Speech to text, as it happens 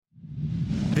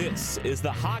This is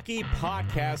the Hockey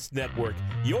Podcast Network,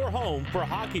 your home for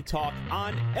hockey talk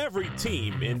on every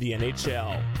team in the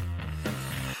NHL.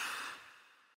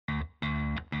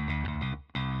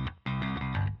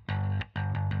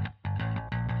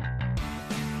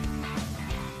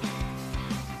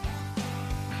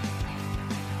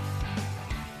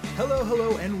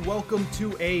 Hello, and welcome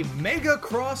to a mega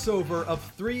crossover of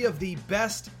three of the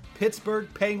best Pittsburgh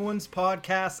Penguins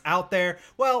podcasts out there.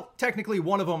 Well, technically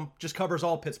one of them just covers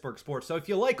all Pittsburgh sports. So if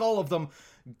you like all of them,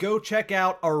 go check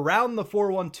out Around the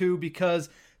 412 because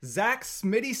Zach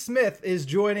Smitty Smith is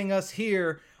joining us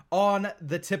here on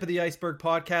the Tip of the Iceberg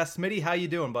podcast. Smitty, how you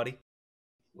doing, buddy?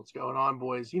 What's going on,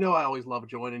 boys? You know I always love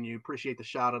joining you. Appreciate the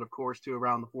shout-out, of course, to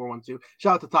Around the 412.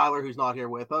 Shout out to Tyler, who's not here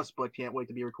with us, but can't wait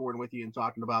to be recording with you and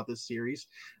talking about this series.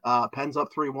 Pens up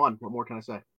 3-1. What more can I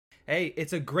say? Hey,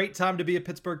 it's a great time to be a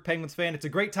Pittsburgh Penguins fan. It's a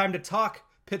great time to talk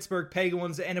Pittsburgh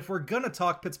Penguins, and if we're going to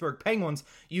talk Pittsburgh Penguins,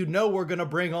 you know we're going to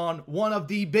bring on one of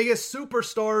the biggest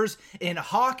superstars in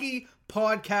hockey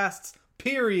podcasts,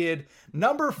 period.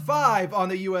 Number 5 on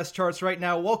the U.S. charts right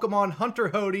now. Welcome on Hunter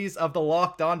Hodes of the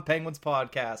Locked On Penguins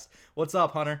podcast. What's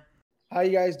up, Hunter? How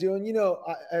you guys doing? You know,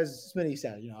 as Smitty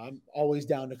said, I'm always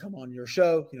down to come on your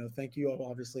show. Thank you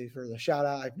obviously for the shout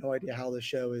out. I have no idea how the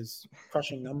show is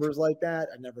crushing numbers like that.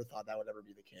 I never thought that would ever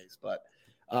be the case, but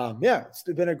yeah, it's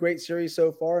been a great series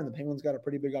so far, and the Penguins got a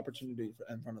pretty big opportunity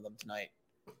in front of them tonight.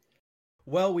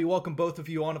 Well, we welcome both of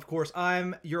you on. Of course,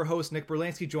 I'm your host, Nick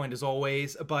Berlansky, joined as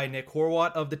always by Nick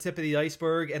Horwat of the Tip of the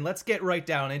Iceberg. And let's get right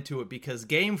down into it because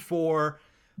Game 4,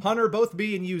 Hunter, both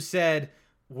me and you said,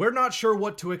 we're not sure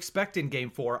what to expect in Game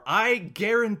 4. I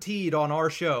guaranteed on our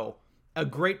show a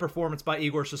great performance by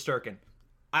Igor Shesterkin.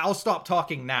 I'll stop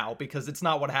talking now because it's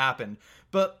not what happened.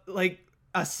 But like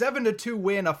a 7-2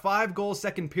 win, a 5-goal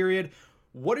second period.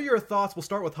 What are your thoughts? We'll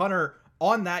start with Hunter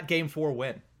on that Game 4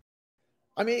 win.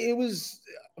 I mean, it was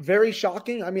very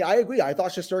shocking. I mean, I agree. I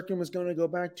thought Shesterkin was going to go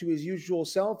back to his usual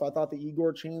self. I thought the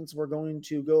Igor chants were going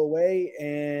to go away,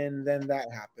 and then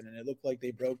that happened. And it looked like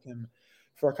they broke him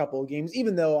for a couple of games,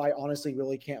 even though I honestly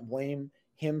really can't blame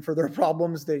him for their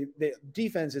problems. The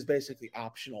defense is basically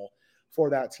optional for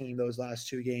that team those last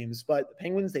 2 games. But the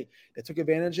Penguins, they took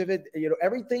advantage of it.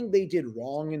 Everything they did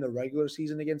wrong in the regular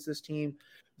season against this team,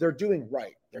 they're doing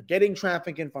right. They're getting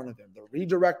traffic in front of him. They're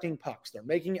redirecting pucks. They're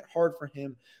making it hard for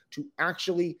him to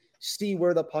actually see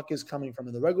where the puck is coming from.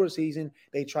 In the regular season,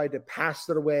 they tried to pass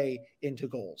it away into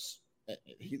goals.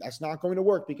 That's not going to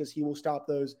work because he will stop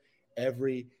those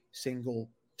every single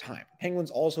time.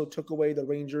 Penguins also took away the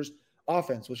Rangers'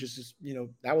 offense, which is just,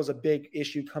 that was a big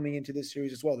issue coming into this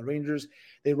series as well. The Rangers,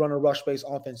 they run a rush-based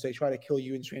offense. They try to kill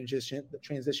you in transition.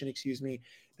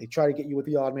 They try to get you with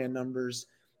the odd man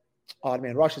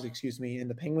rushes, and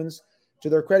the Penguins, to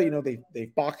their credit, they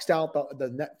boxed out the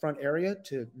net front area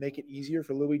to make it easier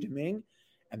for Louis Domingue,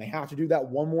 and they have to do that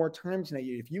one more time tonight.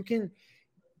 If you can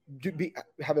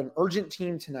have an urgent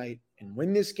team tonight and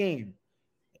win this game,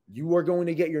 you are going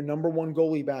to get your number 1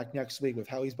 goalie back next week with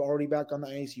how he's already back on the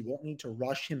ice. You won't need to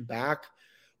rush him back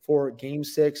for Game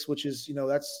 6, which is,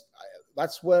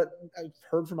 that's what I've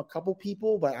heard from a couple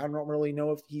people, but I don't really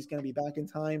know if he's going to be back in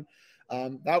time.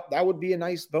 That would be a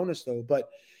nice bonus though, but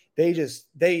they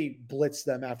blitzed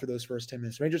them after those first 10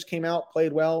 minutes. Rangers came out,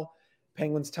 played well,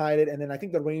 Penguins tied it. And then I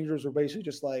think the Rangers were basically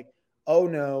just like, oh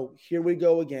no, here we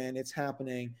go again. It's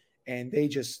happening. And they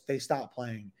stopped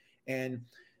playing. And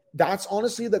that's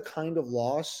honestly the kind of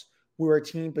loss where a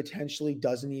team potentially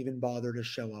doesn't even bother to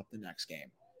show up the next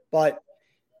game. But,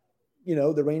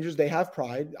 the Rangers, they have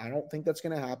pride. I don't think that's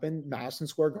going to happen. Madison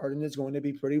Square Garden is going to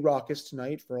be pretty raucous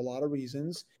tonight for a lot of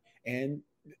reasons. And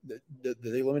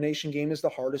the elimination game is the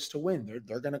hardest to win.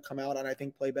 They're going to come out and I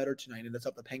think play better tonight. And it's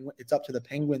up to the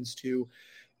Penguins to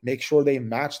make sure they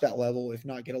match that level, if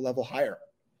not get a level higher.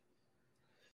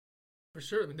 For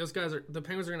sure. I mean, the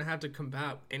Penguins are going to have to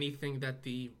combat anything that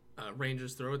the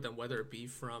Rangers throw at them, whether it be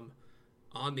from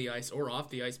on the ice or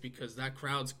off the ice, because that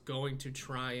crowd's going to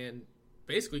try and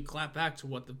basically clap back to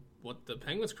what the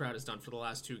Penguins crowd has done for the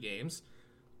last 2 games,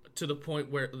 to the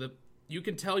point where you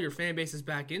can tell your fan base is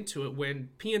back into it when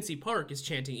PNC Park is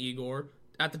chanting Igor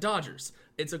at the Dodgers.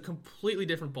 It's a completely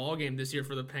different ballgame this year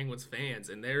for the Penguins fans,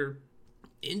 and they're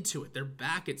into it. They're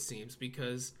back, it seems,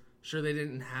 because sure, they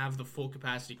didn't have the full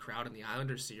capacity crowd in the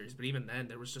Islanders series, but even then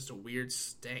there was just a weird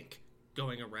stank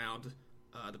going around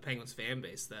the Penguins fan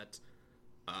base that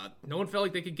no one felt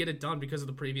like they could get it done because of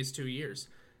the previous 2 years.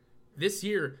 This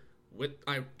year, with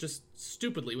a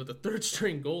 3rd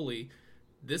string goalie,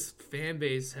 this fan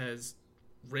base has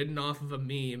ridden off of a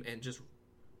meme and just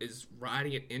is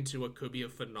riding it into what could be a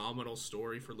phenomenal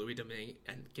story for Louis Domingue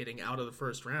and getting out of the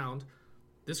first round.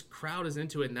 this crowd is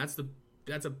into it, and that's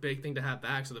a big thing to have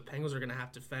back. So the Penguins are going to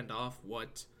have to fend off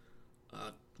what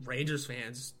Rangers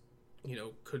fans,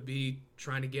 could be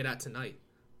trying to get at tonight,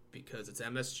 because it's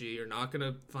MSG. You're not going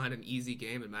to find an easy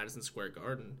game in Madison Square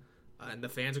Garden, and the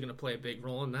fans are going to play a big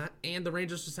role in that, and the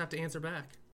Rangers just have to answer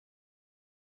back.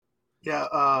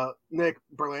 Yeah, Nick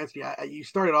Berlansky, you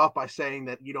started off by saying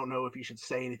that you don't know if you should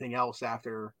say anything else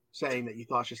after saying that you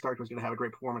thought Shesterkin was going to have a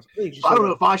great performance. I don't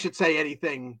know if I should say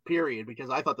anything, period,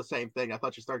 because I thought the same thing. I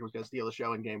thought Shesterkin was going to steal the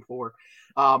show in Game 4.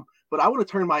 But I want to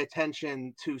turn my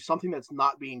attention to something that's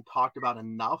not being talked about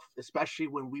enough, especially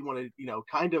when we want to,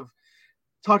 kind of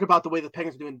talk about the way the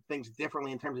Penguins are doing things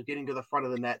differently in terms of getting to the front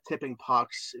of the net, tipping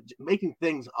pucks, making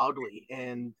things ugly,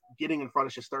 and getting in front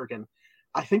of Shesterkin.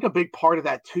 I think a big part of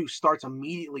that, too, starts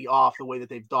immediately off the way that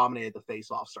they've dominated the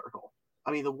face-off circle.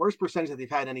 I mean, the worst percentage that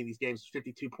they've had in any of these games is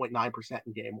 52.9%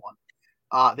 in Game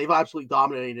 1. They've absolutely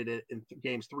dominated it in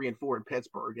Games 3 and 4 in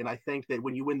Pittsburgh. And I think that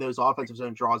when you win those offensive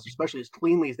zone draws, especially as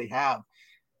cleanly as they have,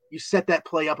 you set that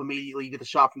play up immediately, you get the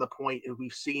shot from the point, and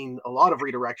we've seen a lot of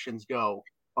redirections go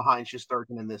behind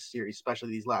Shesterkin in this series,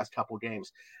 especially these last couple of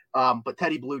games. But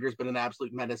Teddy Bluger's been an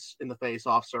absolute menace in the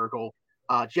face-off circle.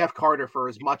 Jeff Carter, for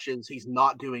as much as he's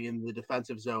not doing in the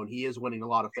defensive zone, he is winning a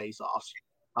lot of faceoffs.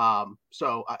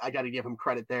 So I got to give him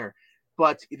credit there.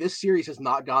 But this series has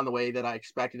not gone the way that I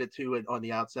expected it to on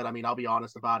the outset. I mean, I'll be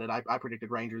honest about it. I predicted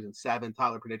Rangers in 7.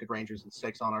 Tyler predicted Rangers in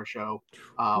 6 on our show.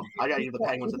 I got to give the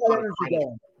Penguins a ton of credit.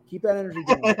 Keep that energy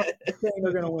going. I think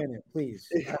they're going to win it, please.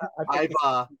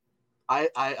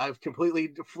 I've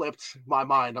completely flipped my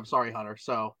mind. I'm sorry, Hunter.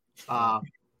 So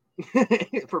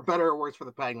for better or worse for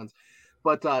the Penguins.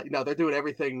 But, they're doing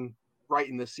everything right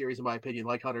in this series, in my opinion,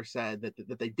 like Hunter said,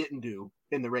 that they didn't do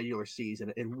in the regular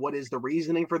season. And what is the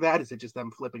reasoning for that? Is it just them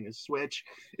flipping a switch?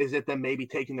 Is it them maybe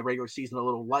taking the regular season a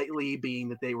little lightly, being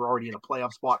that they were already in a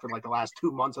playoff spot for like the last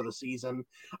 2 months of the season?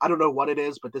 I don't know what it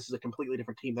is, but this is a completely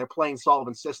different team. They're playing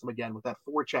Sullivan's system again with that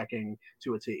forechecking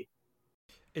to a T.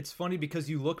 It's funny because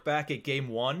you look back at Game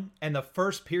 1, and the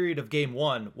first period of Game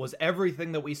 1 was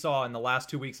everything that we saw in the last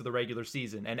 2 weeks of the regular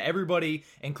season. And everybody,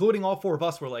 including all 4 of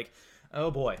us, were like, oh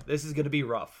boy, this is going to be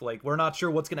rough. Like, we're not sure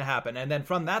what's going to happen. And then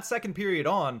from that second period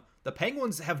on, the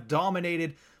Penguins have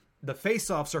dominated the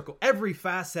face-off circle, every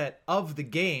facet of the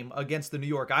game against the New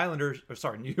York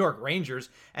Rangers.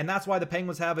 And that's why the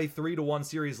Penguins have a 3-1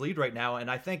 series lead right now.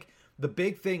 And I think the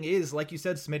big thing is, like you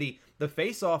said, Smitty, the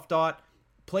face-off dot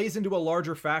plays into a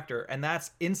larger factor, and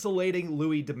that's insulating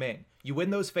Louis Domingue. You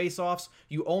win those faceoffs,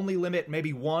 you only limit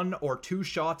maybe 1 or 2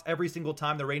 shots every single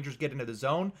time the Rangers get into the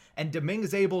zone, and Domingue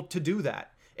is able to do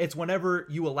that. It's whenever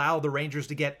you allow the Rangers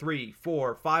to get 3,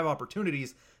 4, 5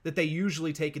 opportunities that they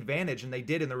usually take advantage, and they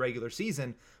did in the regular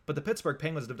season. But the Pittsburgh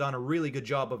Penguins have done a really good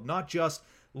job of not just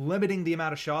limiting the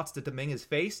amount of shots that Domingue has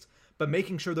faced, but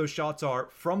making sure those shots are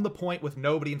from the point with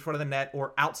nobody in front of the net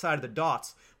or outside of the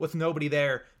dots with nobody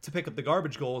there to pick up the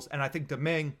garbage goals. And I think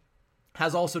Domingue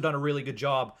has also done a really good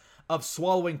job of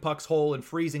swallowing pucks whole and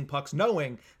freezing pucks,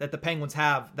 knowing that the Penguins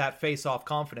have that face-off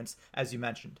confidence, as you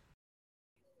mentioned.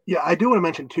 Yeah, I do want to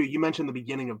mention, too, you mentioned the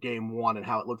beginning of Game 1 and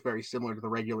how it looked very similar to the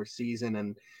regular season.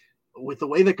 And with the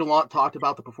way that Gallant talked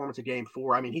about the performance of Game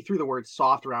 4, I mean, he threw the word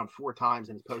soft around 4 times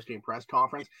in his post-game press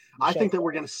conference. I think that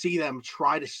we're going to see them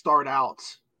try to start out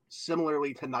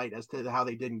similarly tonight as to how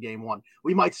they did in Game 1.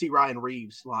 We might see Ryan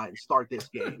Reeves' line start this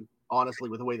game, honestly,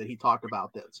 with the way that he talked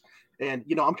about this. And,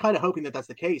 I'm kind of hoping that that's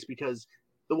the case, because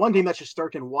the one game that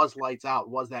Shesterkin was lights out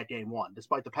was that Game 1.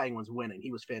 Despite the Penguins winning,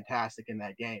 he was fantastic in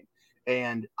that game.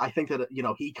 And I think that,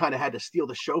 he kind of had to steal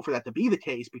the show for that to be the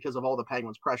case because of all the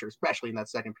Penguins' pressure, especially in that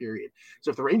second period.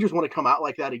 So if the Rangers want to come out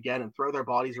like that again and throw their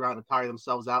bodies around and tire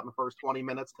themselves out in the first 20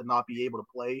 minutes to not be able to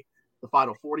play the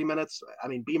final 40 minutes, I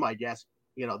mean, be my guest.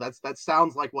 That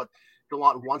sounds like what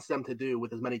Gallant wants them to do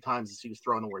with as many times as he was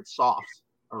throwing the word soft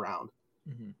around.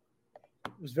 Mm-hmm.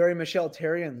 It was very Michel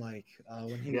Therrien-like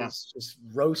when he was just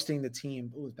roasting the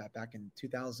team. It was back in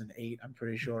 2008, I'm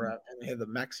pretty sure. And they had the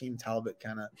Maxime Talbot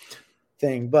kind of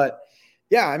thing. But,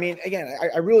 yeah, I mean, again,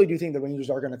 I really do think the Rangers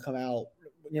are going to come out.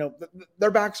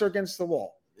 Their backs are against the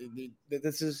wall.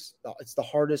 It's the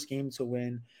hardest game to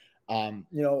win.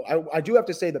 I do have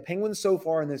to say the Penguins so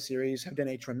far in this series have done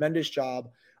a tremendous job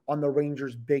on the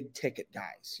Rangers' big-ticket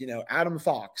guys. Adam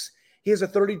Fox. He has a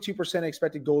 32%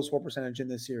 expected goals for percentage in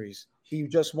this series. He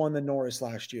just won the Norris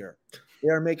last year. They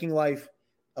are making life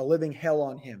a living hell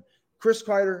on him. Chris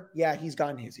Kreider, yeah, he's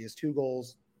gotten his. He has 2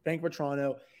 goals. Frank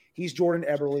Vetrano, he's Jordan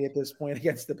Eberle at this point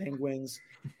against the Penguins.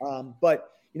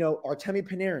 But Artemi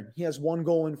Panarin, he has 1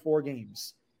 goal in 4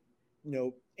 games.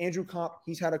 Andrew Kopp,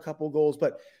 he's had a couple goals.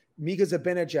 But Mika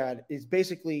Zibanejad is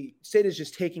basically, Sid is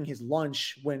just taking his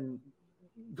lunch when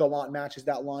Gallant matches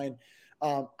that line.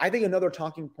 I think another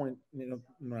talking point,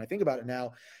 when I think about it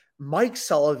now, Mike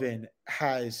Sullivan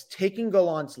has taken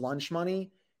Gallant's lunch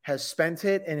money, has spent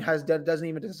it, and doesn't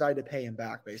even decide to pay him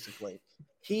back, basically.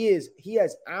 He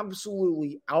has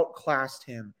absolutely outclassed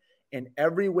him in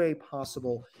every way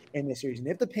possible in this series. And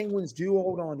if the Penguins do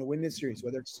hold on to win this series,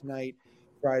 whether it's tonight,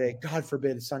 Friday, God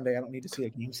forbid, Sunday, I don't need to see a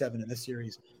Game 7 in this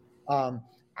series.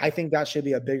 I think that should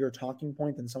be a bigger talking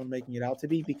point than someone making it out to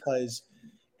be, because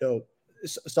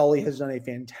Sully has done a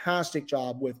fantastic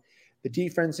job with the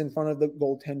defense in front of the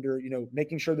goaltender,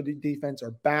 making sure that the defense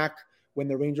are back when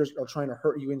the Rangers are trying to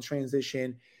hurt you in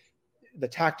transition, the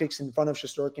tactics in front of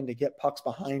Shesterkin to get pucks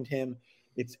behind him.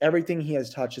 It's everything he has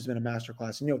touched has been a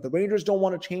masterclass. And, the Rangers don't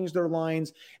want to change their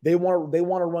lines. They want to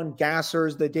run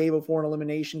gassers the day before an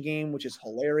elimination game, which is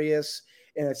hilarious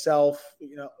in itself.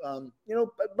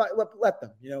 But let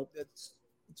them. It's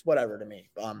whatever to me.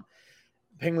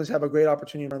 Penguins have a great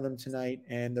opportunity in front of them tonight,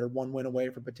 and they're one win away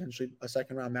from potentially a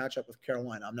second-round matchup with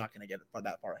Carolina. I'm not going to get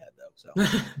that far ahead, though.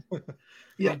 So,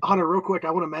 yeah, Hunter, real quick, I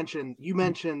want to mention, you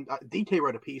mentioned DK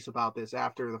wrote a piece about this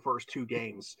after the first two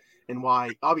games and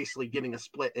why, obviously, getting a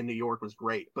split in New York was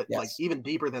great. But, even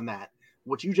deeper than that,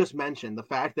 what you just mentioned, the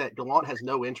fact that Gallant has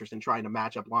no interest in trying to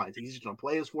match up lines. He's just going to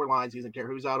play his four lines. He doesn't care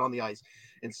who's out on the ice.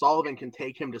 And Sullivan can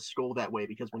take him to school that way,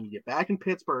 because when you get back in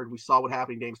Pittsburgh, we saw what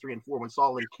happened in games 3 and 4 when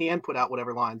Sullivan can put out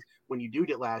whatever lines when you do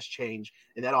get last change.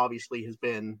 And that obviously has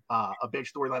been a big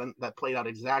storyline that played out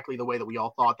exactly the way that we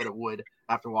all thought that it would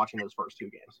after watching those first two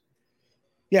games.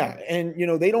 Yeah, and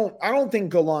I don't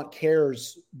think Gallant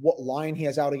cares what line he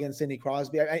has out against Sidney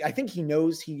Crosby. I think he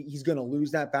knows he's going to lose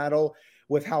that battle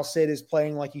with how Sid is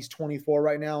playing like he's 24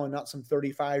 right now and not some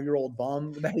 35-year-old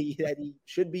bum that he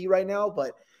should be right now.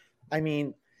 But I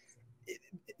mean,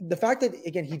 the fact that,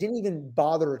 again, he didn't even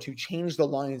bother to change the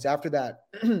lines after that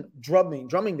drumming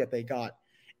that they got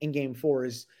in Game 4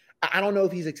 is, I don't know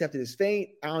if he's accepted his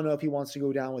fate. I don't know if he wants to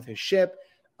go down with his ship.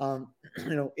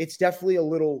 It's definitely a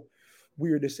little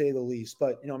weird to say the least,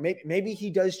 but maybe he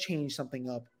does change something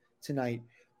up tonight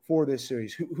for this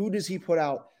series. Who does he put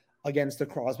out against the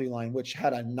Crosby line, which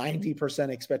had a 90%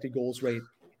 expected goals rate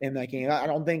in that game? I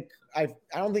don't think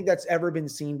that's ever been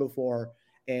seen before.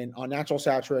 And on Natural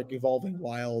Saturac, Evolving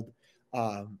Wild,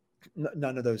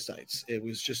 none of those sites. It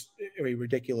was just a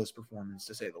ridiculous performance,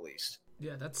 to say the least.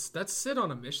 Yeah, that's Sid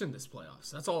on a mission this playoffs.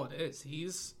 That's all it is.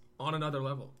 He's on another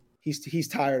level. He's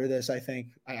tired of this, I think.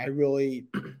 I really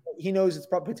 – he knows it's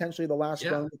probably potentially the last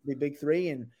run with the big three,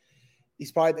 and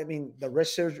he's probably – the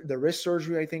wrist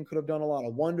surgery, I think, could have done a lot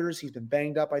of wonders. He's been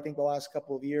banged up, I think, the last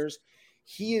couple of years.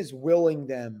 He is willing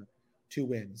them to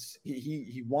wins.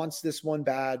 He wants this one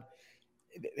bad.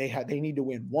 They need to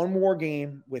win one more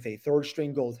game with a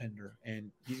third-string goaltender,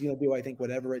 and he's going to do, I think,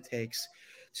 whatever it takes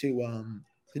to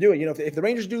do it. If the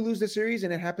Rangers do lose the series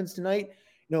and it happens tonight –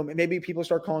 maybe people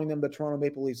start calling them the Toronto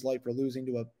Maple Leafs light for losing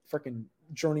to a freaking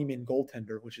journeyman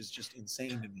goaltender, which is just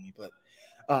insane to me. But,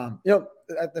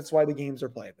 that's why the games are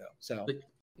played, though. So,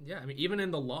 yeah, I mean, even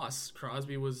in the loss,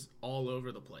 Crosby was all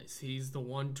over the place. He's the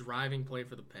one driving play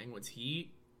for the Penguins. He's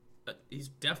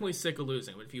definitely sick of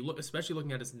losing. But if you look, especially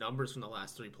looking at his numbers from the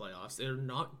last 3 playoffs, they're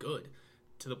not good,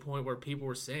 to the point where people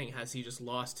were saying, has he just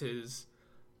lost his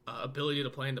ability to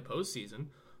play in the postseason?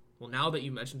 Well, now that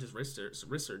you mentioned his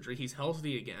wrist surgery, he's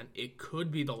healthy again. It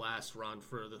could be the last run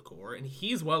for the core, and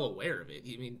he's well aware of it.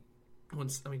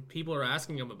 People are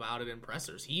asking him about it in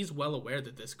pressers. He's well aware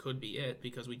that this could be it,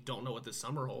 because we don't know what this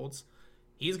summer holds.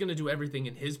 He's going to do everything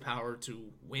in his power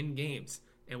to win games.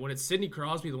 And when it's Sidney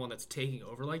Crosby, the one that's taking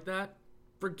over like that,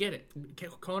 forget it.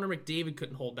 Connor McDavid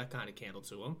couldn't hold that kind of candle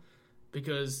to him,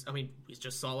 because, we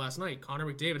just saw last night, Connor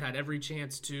McDavid had every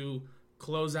chance to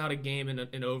close out a game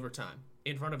in overtime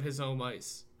in front of his own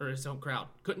ice or his own crowd.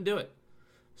 Couldn't do it.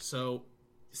 So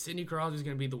Sidney Crosby is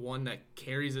going to be the one that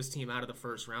carries this team out of the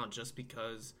first round, just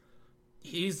because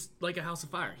he's like a house of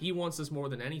fire. He wants this more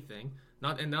than anything.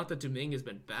 Not that Domingue has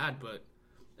been bad, but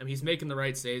he's making the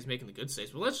right saves, making the good saves.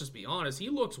 But let's just be honest, he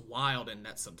looks wild in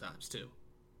net sometimes too.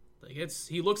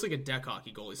 He looks like a deck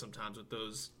hockey goalie sometimes with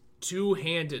those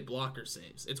two-handed blocker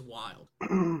saves. It's wild.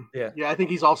 Yeah, I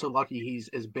think he's also lucky he's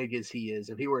as big as he is.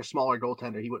 If he were a smaller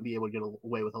goaltender, he wouldn't be able to get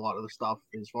away with a lot of the stuff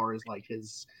as far as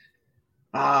his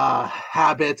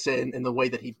habits and the way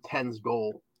that he tends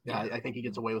goal. Yeah, I think he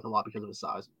gets away with a lot because of his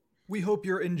size. We hope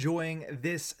you're enjoying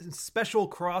this special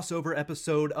crossover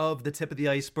episode of the Tip of the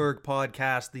Iceberg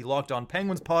podcast, the Locked On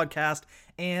Penguins podcast,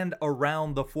 and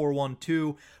Around the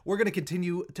 412. We're going to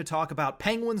continue to talk about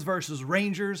Penguins versus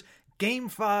Rangers, Game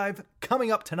 5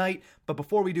 coming up tonight, but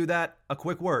before we do that, a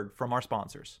quick word from our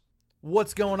sponsors.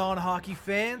 What's going on, hockey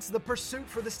fans? The pursuit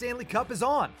for the Stanley Cup is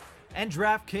on, And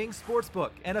DraftKings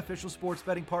Sportsbook, an official sports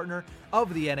betting partner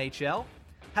of the NHL,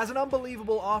 has an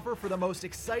unbelievable offer for the most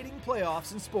exciting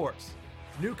playoffs in sports.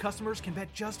 New customers can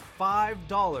bet just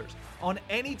 $5 on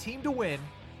any team to win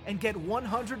and get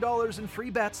 $100 in free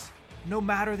bets no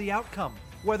matter the outcome.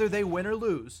 Whether they win or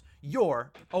lose,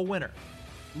 you're a winner.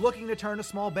 Looking to turn a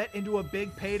small bet into a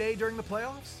big payday during the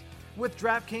playoffs? With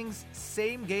DraftKings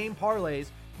same-game parlays,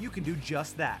 you can do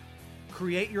just that.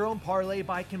 Create your own parlay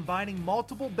by combining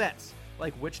multiple bets,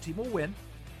 like which team will win,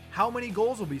 how many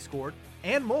goals will be scored,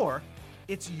 and more.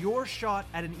 It's your shot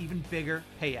at an even bigger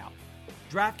payout.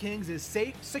 DraftKings is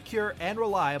safe, secure, and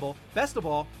reliable. Best of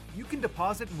all, you can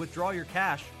deposit and withdraw your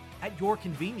cash at your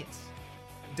convenience.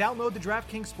 Download the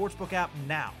DraftKings Sportsbook app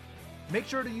now. Make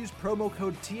sure to use promo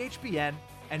code THPN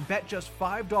and bet just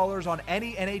 $5 on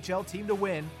any NHL team to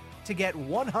win to get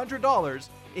 $100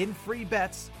 in free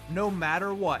bets no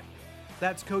matter what.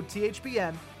 That's code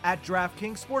THPN at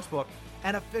DraftKings Sportsbook,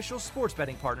 an official sports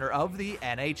betting partner of the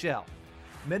NHL.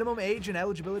 Minimum age and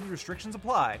eligibility restrictions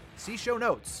apply. See show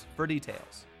notes for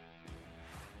details.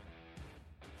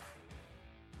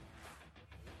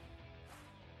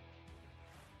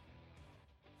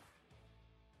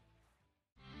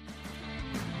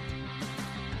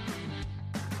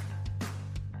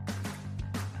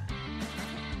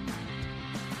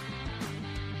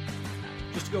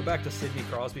 Just to go back to Sidney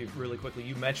Crosby really quickly,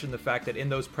 you mentioned the fact that in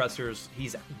those pressers,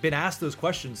 he's been asked those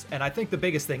questions. And I think the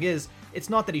biggest thing is, it's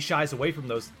not that he shies away from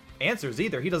those answers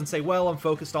either. He doesn't say, well, I'm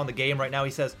focused on the game right now.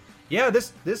 He says, yeah,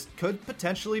 this could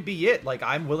potentially be it. Like,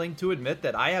 I'm willing to admit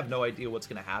that I have no idea what's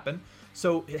going to happen.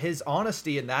 So his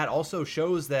honesty in that also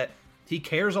shows that he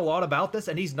cares a lot about this,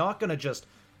 and he's not going to just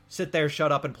sit there,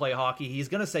 shut up, and play hockey. He's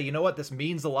going to say, you know what, this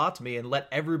means a lot to me, and let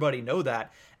everybody know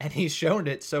that. And he's shown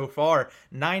it so far.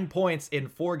 9 points in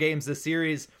 4 games this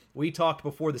series. We talked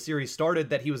before the series started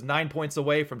that he was 9 points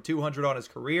away from 200 on his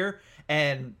career.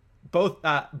 And both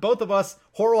of us,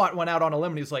 Horwat went out on a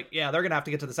limb and he was like, yeah, they're going to have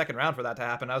to get to the second round for that to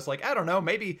happen. I was like, I don't know,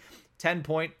 maybe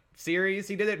 10-point series.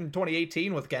 He did it in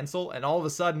 2018 with Gensel, and all of a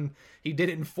sudden he did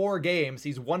it in 4 games.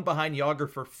 He's one behind Jágr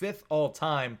for 5th all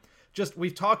time. Just,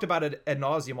 we've talked about it ad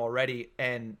nauseum already,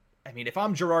 and I mean, if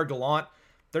I'm Gerard Gallant,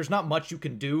 there's not much you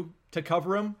can do to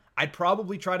cover him. I'd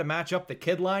probably try to match up the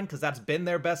kid line, because that's been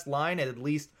their best line, and at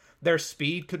least their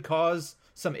speed could cause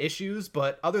some issues,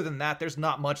 but other than that, there's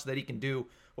not much that he can do.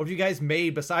 What have you guys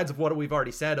made, besides of what we've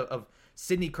already said, of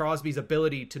Sidney Crosby's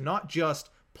ability to not just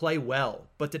play well,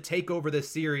 but to take over this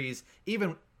series,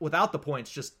 even without the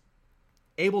points, just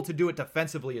able to do it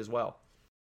defensively as well?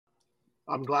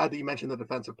 I'm glad that you mentioned the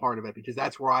defensive part of it, because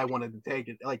that's where I wanted to take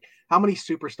it. Like, how many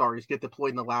superstars get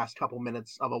deployed in the last couple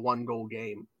minutes of a 1-goal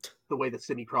game the way that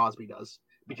Sidney Crosby does?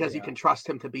 Because you can trust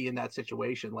him to be in that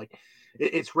situation. Like,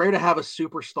 it's rare to have a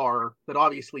superstar that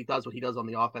obviously does what he does on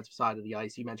the offensive side of the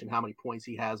ice. He mentioned how many points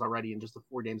he has already in just the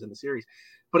 4 games in the series.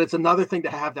 But it's another thing to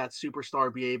have that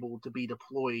superstar be able to be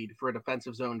deployed for a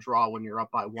defensive zone draw when you're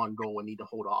up by 1 goal and need to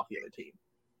hold off the other team.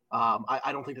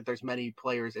 I don't think that there's many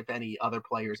players, if any other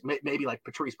players, maybe like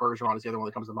Patrice Bergeron is the other one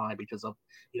that comes to mind because of,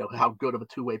 you know, how good of a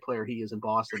 2-way player he is in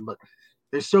Boston. But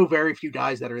there's so very few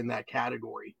guys that are in that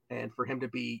category. And for him to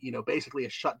be, you know, basically a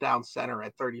shutdown center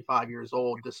at 35 years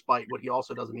old, despite what he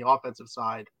also does on the offensive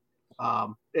side,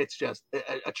 it's just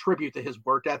a tribute to his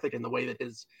work ethic and the way that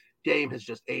his game has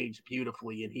just aged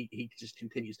beautifully. And he just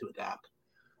continues to adapt.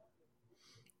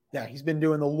 Yeah, he's been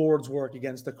doing the Lord's work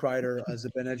against the Kreider as a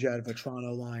Zibanejad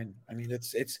Vatrano line. I mean,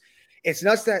 it's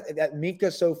nuts that Mika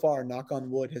so far, knock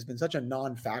on wood, has been such a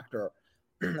non-factor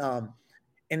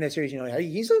in this series. You know,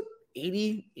 he's a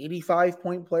 80,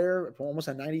 85-point player, almost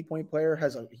a 90-point player,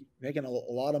 making a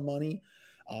lot of money.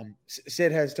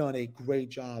 Sid has done a great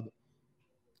job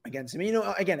against him. You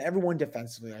know, again, everyone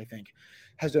defensively, I think,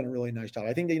 has done a really nice job.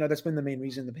 I think that, you know, that's been the main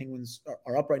reason the Penguins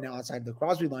are up right now outside the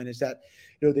Crosby line, is that,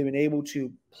 you know, they've been able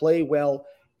to play well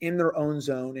in their own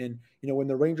zone. And, you know, when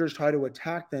the Rangers try to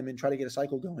attack them and try to get a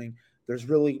cycle going, there's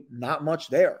really not much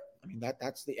there. I mean,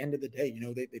 that's the end of the day. You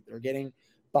know, they're getting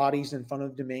bodies in front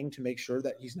of Domingue to make sure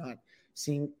that he's not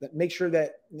make sure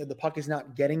that, you know, the puck is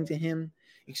not getting to him,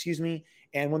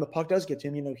 And when the puck does get to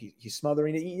him, you know, he's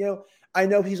smothering it. You know, I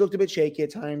know he's looked a bit shaky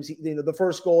at times. You know, the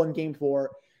first goal in Game 4,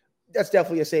 that's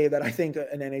definitely a save that I think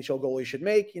an NHL goalie should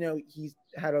make. You know, he's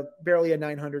had barely a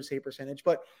 .900 save percentage,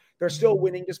 but they're still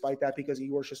winning despite that, because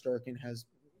Igor Shesterkin has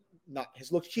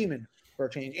looked human for a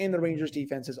change. And the Rangers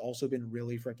defense has also been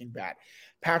really freaking bad.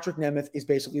 Patrick Nemeth is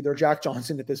basically their Jack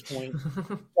Johnson at this point.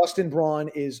 Justin Braun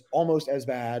is almost as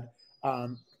bad.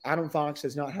 Adam Fox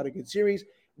has not had a good series.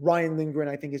 Ryan Lindgren,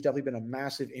 I think, has definitely been a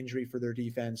massive injury for their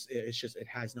defense. It's just, it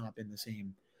has not been the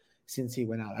same since he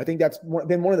went out. I think that's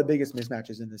been one of the biggest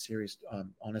mismatches in this series,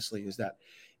 honestly, is that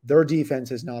their defense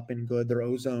has not been good.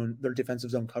 Their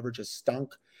defensive zone coverage has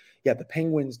stunk. Yeah, the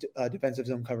Penguins' defensive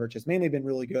zone coverage has mainly been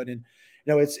really good. And,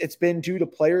 it's been due to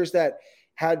players that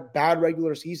had bad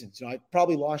regular seasons. I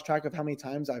probably lost track of how many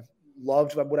times I've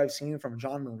loved what I've seen from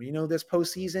John Marino this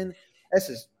postseason. This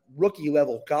is rookie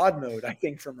level God mode, I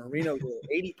think, for Marino.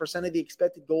 80% of the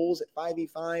expected goals at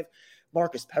 5v5.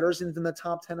 Marcus Pettersson's in the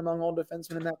top 10 among all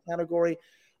defensemen in that category.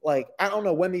 Like, I don't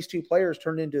know when these two players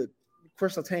turned into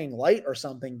Chris Letang light or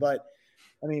something, but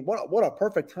I mean, what a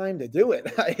perfect time to do it.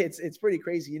 It's pretty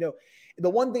crazy. The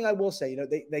one thing I will say,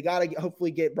 they got to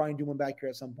hopefully get Brian Dumoulin back here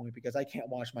at some point, because I can't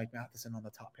watch Mike Matheson on the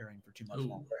top pairing for too much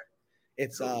longer.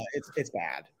 It's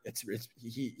bad.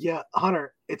 Yeah,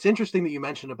 Hunter, it's interesting that you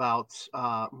mentioned about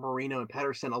Marino and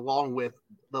Pettersson along with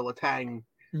the Letang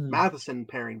Matheson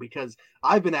pairing, because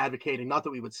I've been advocating, not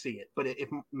that we would see it, but if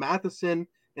Matheson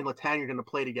and Letang are going to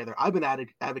play together, I've been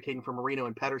advocating for Marino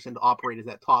and Pettersson to operate as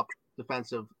that top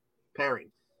defensive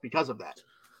pairing because of that.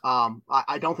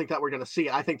 I don't think that we're going to see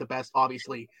it. I think the best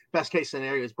case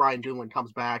scenario is Brian Dumoulin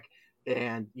comes back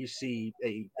and you see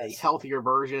a healthier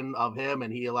version of him,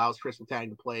 and he allows Chris Letang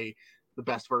to play the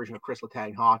best version of Chris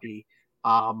Letang hockey.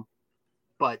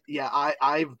 But yeah,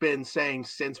 I've been saying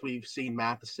since we've seen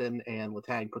Matheson and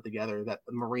Letang put together that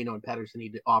Marino and Pettersson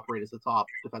need to operate as the top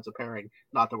defensive pairing.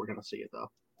 Not that we're going to see it though.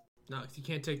 No, you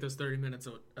can't take those 30 minutes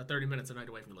a night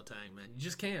away from Letang, man. You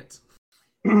just can't.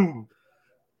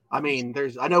 I mean,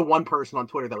 I know one person on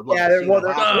Twitter that would love to see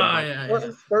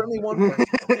that. Certainly one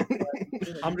person.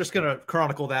 I'm just going to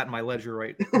chronicle that in my ledger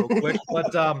real quick.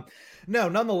 But no,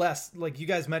 nonetheless, like you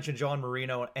guys mentioned John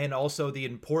Marino and also the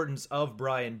importance of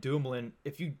Brian Dumoulin.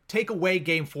 If you take away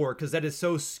Game 4, because that is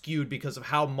so skewed because of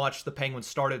how much the Penguins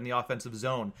started in the offensive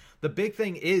zone, the big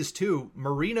thing is, too,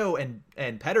 Marino and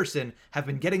Pettersson have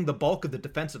been getting the bulk of the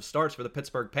defensive starts for the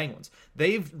Pittsburgh Penguins.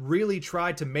 They've really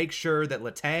tried to make sure that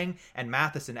Letang and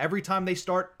Matheson, every time they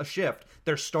start a shift,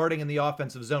 they're starting in the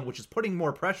offensive zone, which is putting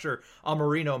more pressure on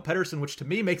Marino and Pettersson, which to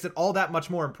me makes it all that much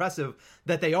more impressive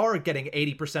that they are getting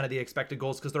 80% of the expected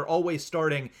goals, because they're always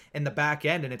starting in the back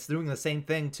end, and it's doing the same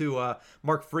thing to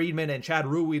Mark Friedman and Chad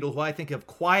Ruhwedel, who I think have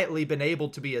quietly been able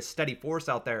to be a steady force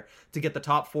out there to get the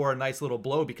top four a nice little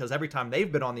blow, because every time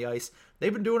they've been on the ice,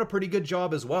 they've been doing a pretty good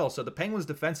job as well. So the Penguins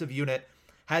defensive unit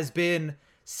has been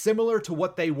similar to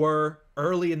what they were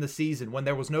early in the season when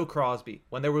there was no Crosby,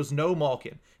 when there was no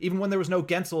Malkin, even when there was no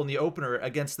Gensel in the opener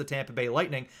against the Tampa Bay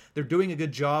Lightning. They're doing a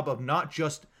good job of not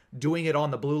just doing it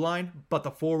on the blue line, but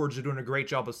the forwards are doing a great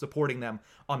job of supporting them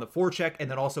on the forecheck and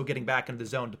then also getting back into the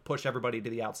zone to push everybody to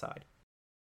the outside.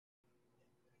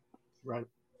 Right.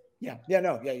 Yeah,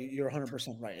 you're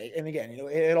 100% right. And again,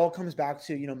 it all comes back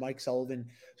to, Mike Sullivan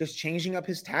just changing up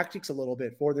his tactics a little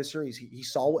bit for this series. He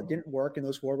saw what didn't work in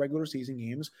those 4 regular season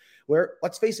games where,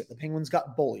 let's face it, the Penguins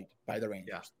got bullied by the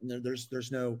Rangers. Yeah.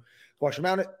 There's no question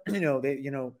about it.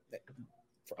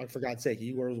 For God's sake,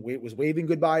 he was waving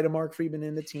goodbye to Mark Friedman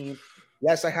and the team.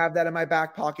 Yes, I have that in my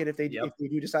back pocket if they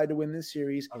do decide to win this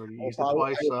series. I will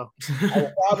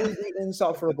probably be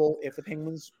insufferable if the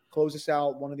Penguins close us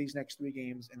out one of these next 3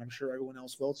 games, and I'm sure everyone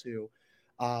else will too.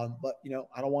 But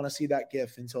I don't want to see that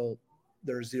gif until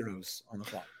there's zeros on the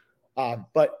clock.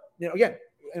 But again,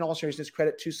 in all seriousness,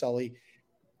 credit to Sully,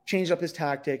 changed up his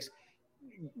tactics,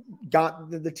 got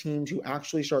the team to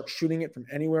actually start shooting it from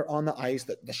anywhere on the ice.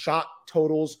 The shot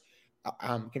totals.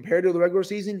 Compared to the regular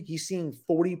season, he's seeing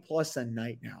 40 plus a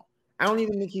night now. I don't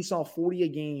even think he saw 40 a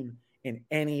game in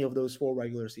any of those 4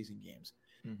 regular season games.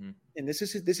 Mm-hmm. And this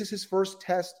is his first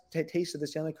taste of the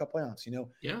Stanley Cup playoffs.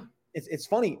 Yeah, it's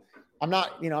funny. I'm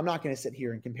not going to sit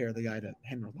here and compare the guy to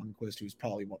Henrik Lundqvist, who's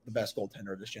probably the best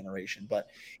goaltender of this generation, but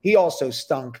he also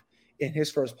stunk in his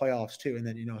first playoffs too. And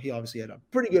then he obviously had a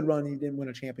pretty good run. He didn't win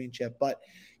a championship, but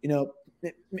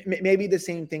maybe the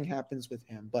same thing happens with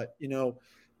him. But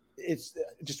it's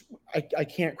just I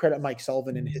can't credit Mike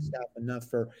Sullivan and his staff enough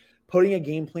for putting a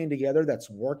game plan together that's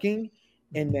working,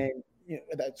 and then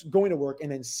that's going to work,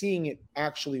 and then seeing it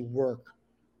actually work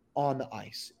on the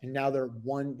ice. And now they're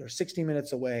 60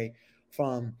 minutes away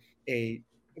from a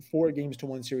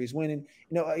 4-1 series win,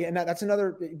 and that's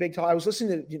another big talk. I was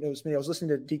listening to I was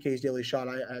listening to DK's Daily Shot.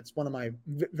 It's one of my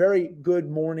very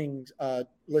good morning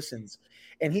listens,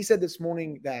 and he said this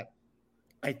morning that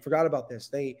I forgot about this.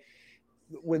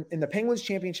 When in the Penguins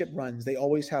championship runs, they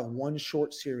always have one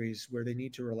short series where they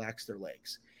need to relax their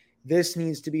legs. This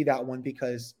needs to be that one,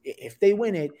 because if they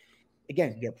win it,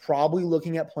 again, they're probably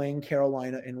looking at playing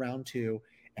Carolina in round 2.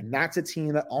 And that's a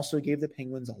team that also gave the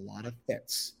Penguins a lot of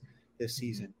fits this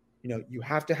season. You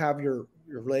have to have your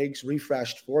legs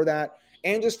refreshed for that.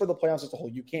 and just for the playoffs as a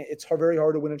whole. It's very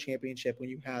hard to win a championship when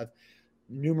you have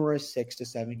numerous 6 to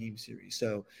 7 game series.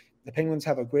 So the Penguins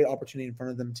have a great opportunity in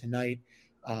front of them tonight.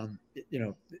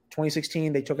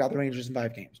 2016, they took out the Rangers in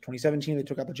 5 games. 2017, they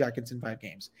took out the Jackets in 5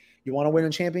 games. You want to win a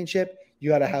championship, you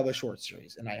got to have a short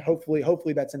series. And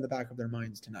hopefully that's in the back of their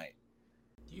minds tonight.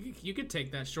 You could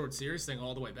take that short series thing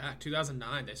all the way back.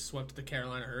 2009, they swept the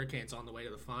Carolina Hurricanes on the way to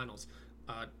the finals.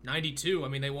 92, I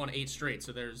mean, they won 8 straight.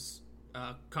 So there's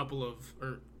a couple of,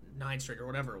 or 9 straight or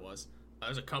whatever it was.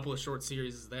 There's a couple of short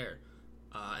series there.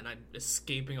 And I'm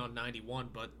escaping on 91,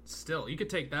 but still, you could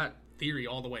take that theory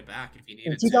all the way back if you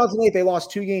needed to. In 2008, they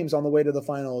lost 2 games on the way to the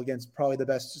final against probably the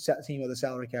best team of the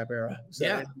salary cap era. So,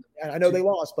 yeah. And I know they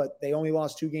lost, but they only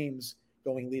lost 2 games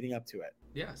leading up to it.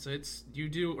 Yeah, so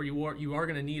you are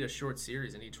going to need a short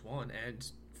series in each one. And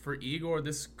for Igor,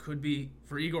 this could be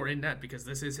for Igor in net because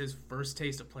this is his first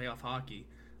taste of playoff hockey.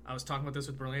 I was talking about this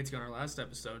with Berlansky on our last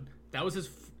episode. That was his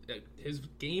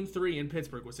game 3 in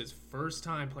Pittsburgh was his first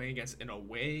time playing against an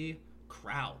away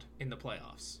crowd in the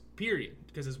playoffs. Period.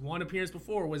 Because his one appearance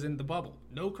before was in the bubble.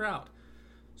 No crowd.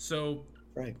 So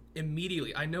right.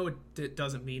 Immediately, I know it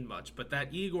doesn't mean much, but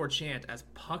that Igor chant as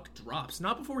puck drops,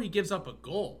 not before he gives up a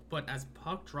goal, but as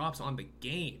puck drops on the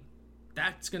game,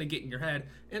 that's going to get in your head.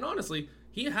 And honestly,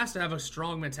 he has to have a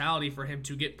strong mentality for him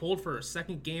to get pulled for a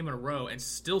second game in a row and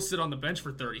still sit on the bench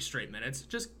for 30 straight minutes,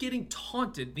 just getting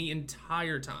taunted the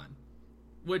entire time.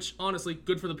 Which, honestly,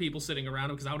 good for the people sitting around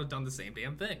him because I would have done the same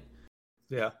damn thing.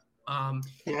 Yeah.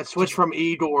 Switch from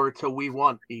Igor to we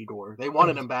want Igor. They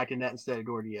wanted him back in net instead of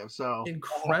Gordiev. So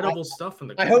incredible stuff from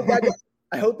the. I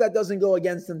hope that doesn't go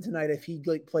against him tonight if he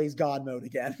plays God mode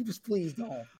again. Just please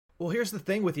don't. Well, here's the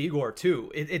thing with Igor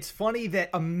too. It's funny that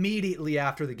immediately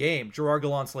after the game, Gerard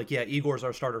Gallant's like, "Yeah, Igor's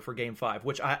our starter for Game 5,"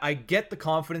 which I get the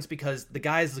confidence because the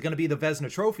guy's going to be the Vezina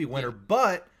Trophy winner,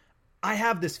 but I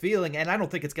have this feeling, and I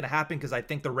don't think it's going to happen because I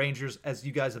think the Rangers, as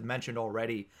you guys have mentioned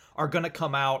already, are going to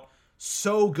come out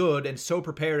so good and so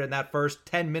prepared in that first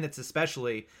 10 minutes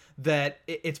especially that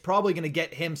it's probably going to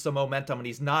get him some momentum and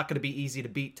he's not going to be easy to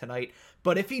beat tonight.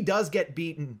 But if he does get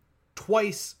beaten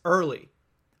twice early,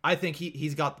 I think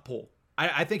he's got the pull.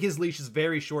 I think his leash is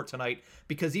very short tonight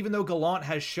because even though Gallant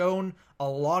has shown a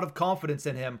lot of confidence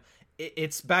in him,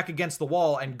 it's back against the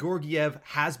wall and Georgiev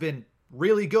has been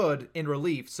really good in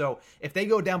relief. So if they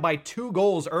go down by 2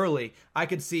 goals early, I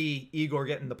could see Igor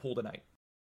getting the pull tonight.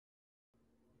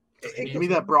 Give me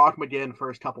that Brock McGinn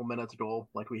first couple minutes goal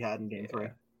like we had in Game 3.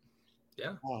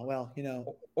 Yeah. Oh, well,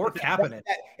 or capping it.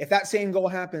 If that same goal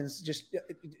happens, just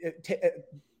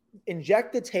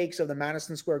inject the takes of the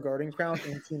Madison Square Garden crowd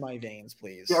into my veins,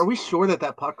 please. Yeah, are we sure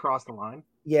that puck crossed the line?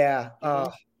 Yeah. I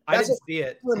didn't see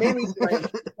it.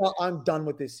 I'm done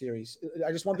with this series.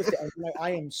 I just want this to end.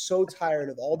 I am so tired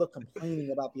of all the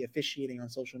complaining about the officiating on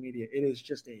social media. It is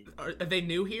just Are they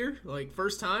new here? Like,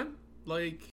 first time?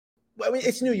 Like... I mean,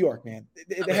 it's New York, man.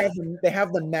 They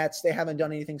have the Mets. They haven't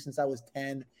done anything since I was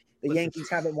 10. The Yankees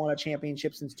haven't won a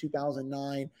championship since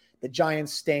 2009. The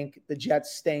Giants stink. The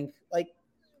Jets stink. Like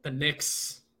the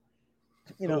Knicks.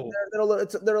 They're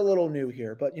a little new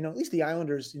here, but at least the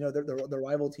Islanders, their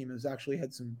rival team has actually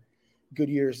had some good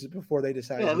years before they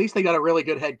decided. Yeah, at least they got a really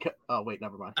good head. Oh wait,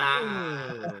 never mind.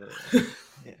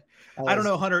 Yeah. I don't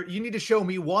know, Hunter. You need to show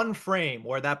me one frame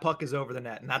where that puck is over the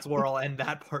net, and that's where I'll end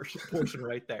that portion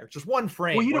right there. Just one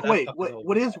frame. Well,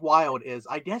 what is wild is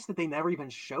I guess that they never even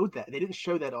showed that. They didn't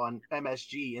show that on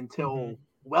MSG until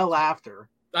well after.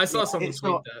 I saw someone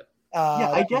tweet that.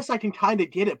 I guess I can kind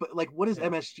of get it, but like, what is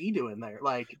MSG doing there?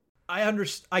 Like,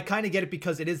 I kind of get it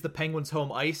because it is the Penguins'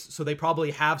 home ice, so they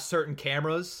probably have certain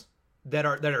cameras that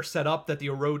are set up that the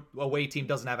away team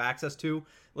doesn't have access to.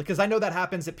 Because I know that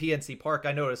happens at PNC Park.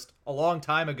 I noticed a long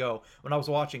time ago when I was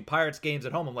watching Pirates games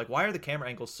at home, I'm like, why are the camera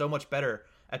angles so much better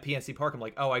at PNC Park? I'm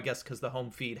like, oh, I guess because the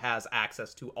home feed has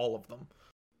access to all of them.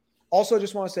 Also,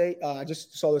 just want to say, I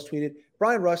just saw this tweeted.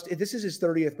 Brian Rust, if this is his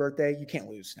 30th birthday, you can't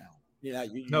lose now.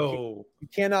 You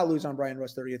cannot lose on Brian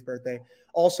Rust's 30th birthday.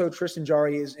 Also, Tristan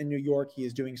Jarry is in New York. He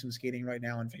is doing some skating right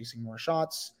now and facing more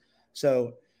shots.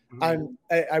 So I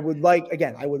would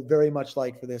very much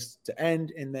like for this to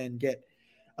end and then get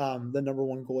the number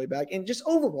 1 goalie back. And just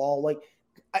overall,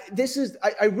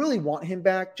 I really want him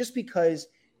back just because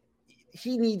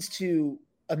he needs to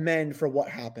amend for what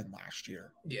happened last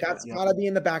year. That's got to be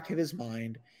in the back of his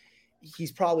mind.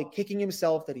 He's probably kicking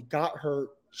himself that he got hurt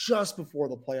just before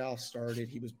the playoffs started.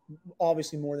 He was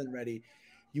obviously more than ready.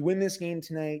 You win this game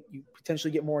tonight, you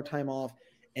potentially get more time off,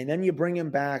 and then you bring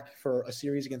him back for a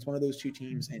series against one of those 2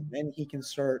 teams, and then he can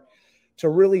start to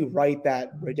really write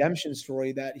that redemption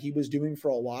story that he was doing for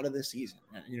a lot of the season.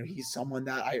 He's someone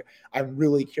that I'm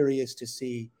really curious to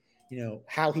see,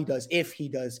 how he does, if he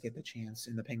does get the chance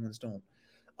and the Penguins don't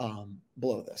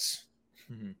blow this.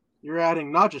 Mm-hmm. You're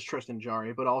adding not just Tristan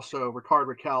Jarry, but also Ricard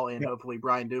Raquel and hopefully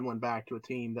Brian Dumoulin back to a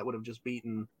team that would have just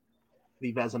beaten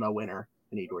the Vezina winner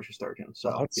in Igor Shesterkin. So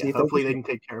hopefully they can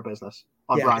take care of business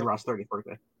on Brian Rust's 30th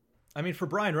birthday. I mean, for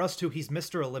Brian Rust, too, he's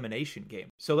Mr. Elimination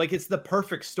Game. So, it's the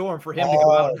perfect storm for him to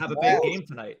go out and have a big game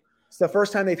tonight. It's the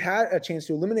first time they've had a chance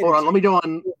to eliminate. Hold on, let me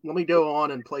go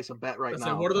on and place a bet right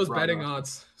now. What are those betting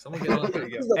odds? Someone get on. There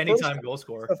you go. Anytime goal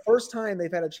scorer. The first time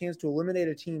they've had a chance to eliminate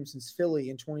a team since Philly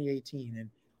in 2018. And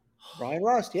Brian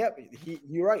Rust,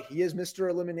 you're right. He is Mr.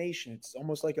 Elimination. It's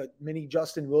almost like a mini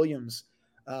Justin Williams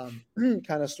kind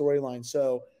of storyline.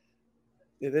 So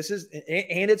this is,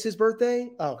 and it's his birthday.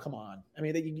 Oh, come on. I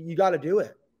mean, you got to do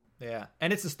it. Yeah.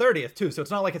 And it's his 30th too. So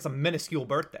it's not like it's a minuscule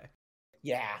birthday.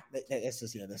 Yeah. This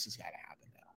has got to happen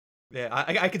now. Yeah.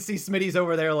 I could see Smitty's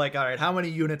over there like, all right, how many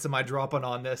units am I dropping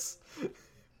on this?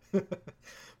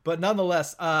 But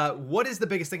nonetheless, what is the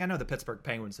biggest thing? I know the Pittsburgh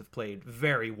Penguins have played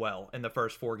very well in the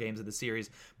first 4 games of the series,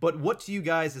 but what to you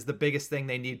guys is the biggest thing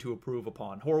they need to improve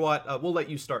upon? Horwat, we'll let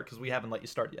you start because we haven't let you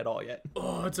start at all yet.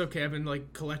 Oh, it's okay. I've been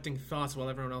collecting thoughts while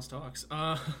everyone else talks.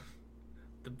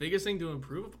 The biggest thing to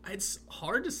improve, it's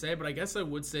hard to say, but I guess I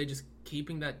would say just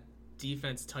keeping that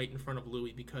defense tight in front of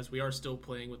Louis, because we are still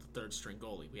playing with the third string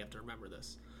goalie. We have to remember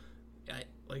this.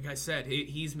 Like I said,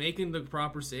 he's making the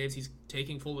proper saves. He's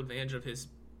taking full advantage of his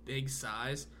big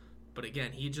size, but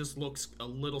again, he just looks a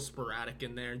little sporadic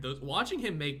in there. Watching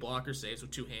him make blocker saves with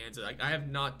 2 hands, I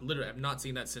have not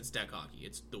seen that since deck hockey.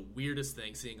 It's the weirdest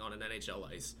thing seeing on an NHL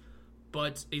ice.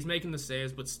 But he's making the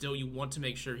saves, but still you want to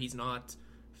make sure he's not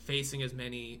facing as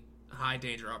many high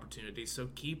danger opportunities. So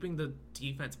keeping the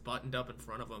defense buttoned up in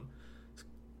front of him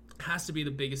has to be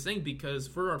the biggest thing, because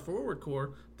for our forward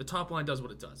core, the top line does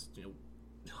what it does.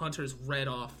 Hunter's read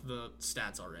off the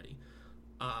stats already.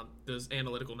 Those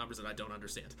analytical numbers that I don't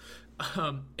understand.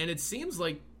 And it seems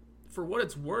like, for what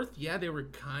it's worth, they were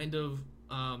kind of,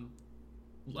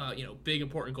 big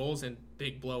important goals and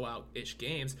big blowout-ish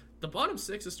games. The bottom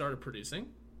 6 has started producing.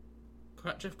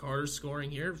 Jeff Carter's scoring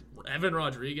here. Evan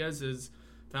Rodriguez has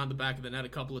found the back of the net a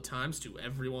couple of times, to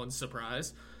everyone's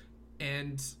surprise.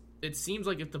 And it seems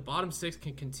like if the bottom 6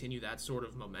 can continue that sort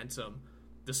of momentum,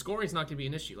 the scoring's not going to be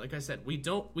an issue. Like I said, we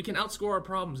can outscore our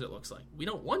problems, it looks like. We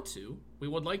don't want to. We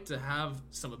would like to have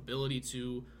some ability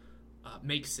to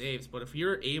make saves, but if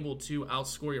you're able to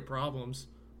outscore your problems,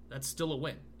 that's still a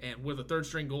win. And with a third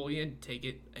string goalie in, take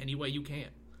it any way you can.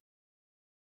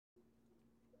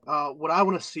 What I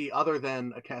want to see, other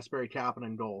than a Kasperi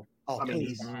Kapanen goal,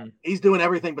 he's doing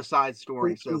everything besides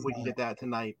scoring, so if we can get that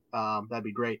tonight, that'd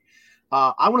be great.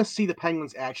 I want to see the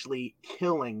Penguins actually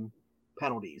killing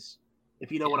penalties.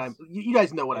 If you know what you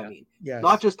guys know what I mean. Yes.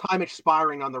 Not just time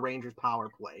expiring on the Rangers power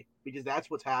play, because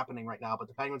that's what's happening right now, but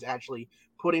the Penguins actually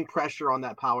putting pressure on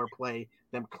that power play,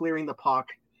 them clearing the puck.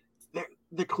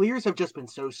 The clears have just been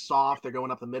so soft. They're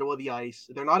going up the middle of the ice.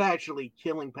 They're not actually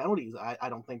killing penalties, I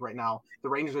don't think, right now. The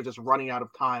Rangers are just running out of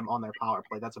time on their power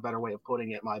play. That's a better way of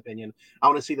putting it, in my opinion. I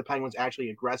want to see the Penguins actually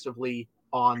aggressively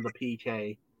on the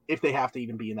PK if they have to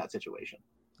even be in that situation.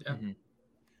 Yeah. Mm-hmm.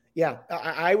 Yeah,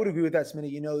 I would agree with that,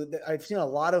 Smitty. I've seen a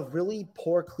lot of really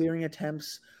poor clearing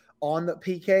attempts on the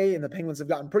PK, and the Penguins have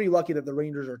gotten pretty lucky that the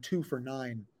Rangers are 2 for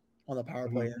 9 on the power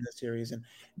play in this series. And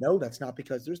no, that's not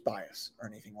because there's bias or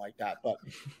anything like that. But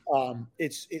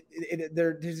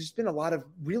there's just been a lot of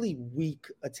really weak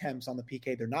attempts on the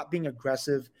PK. They're not being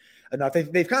aggressive enough.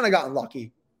 They've kind of gotten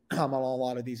lucky on a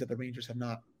lot of these that the Rangers have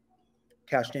not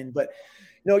cashed in. But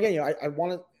again, I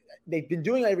want to. They've been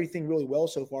doing everything really well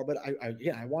so far, but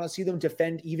I want to see them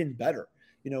defend even better.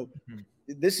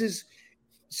 This is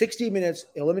 60 minutes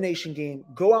elimination game.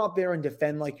 Go out there and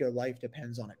defend like your life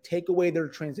depends on it. Take away their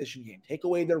transition game. Take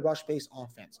away their rush-based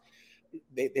offense.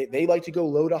 They like to go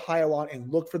low to high a lot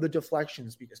and look for the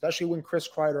deflections, especially when Chris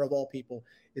Kreider, of all people,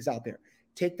 is out there.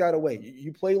 Take that away.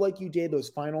 You play like you did those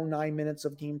final 9 minutes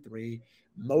of Game 3.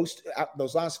 Those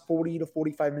last 40 to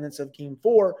 45 minutes of Game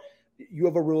 4, you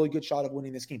have a really good shot of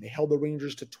winning this game. They held the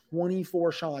Rangers to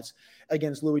 24 shots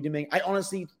against Louis Domingue. I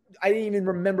didn't even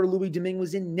remember Louis Domingue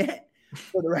was in net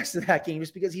for the rest of that game,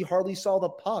 just because he hardly saw the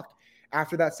puck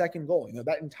after that second goal.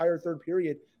 That entire third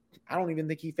period, I don't even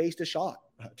think he faced a shot,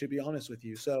 to be honest with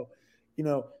you. So,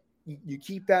 you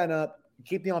keep that up, you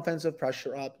keep the offensive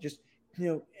pressure up, just,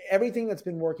 everything that's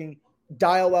been working,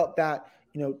 dial up that,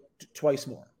 twice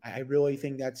more. I really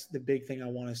think that's the big thing I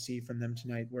want to see from them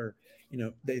tonight, where,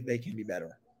 they can be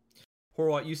better.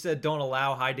 Horwat, you said don't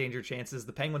allow high danger chances.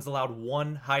 The Penguins allowed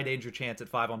 1 high danger chance at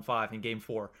 5-on-5 in Game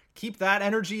 4. Keep that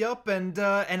energy up, and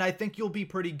I think you'll be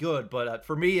pretty good. But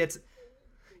for me, it's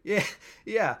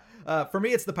Yeah. For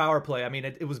me, it's the power play. I mean,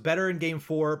 it was better in Game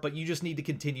 4, but you just need to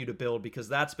continue to build because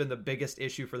that's been the biggest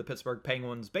issue for the Pittsburgh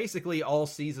Penguins basically all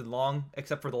season long,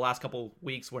 except for the last couple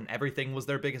weeks when everything was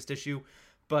their biggest issue.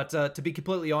 But to be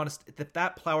completely honest, if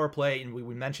that power play, and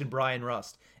we mentioned Brian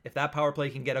Rust, if that power play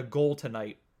can get a goal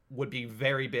tonight, would be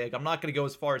very big. I'm not going to go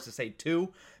as far as to say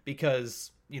 2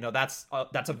 because, that's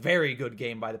a very good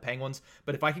game by the Penguins.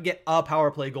 But if I could get a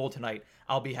power play goal tonight,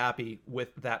 I'll be happy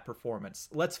with that performance.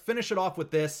 Let's finish it off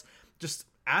with this. Just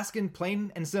asking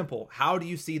plain and simple, how do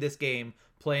you see this game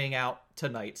playing out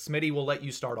tonight? Smitty, we'll let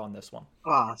you start on this one.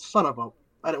 Son of a...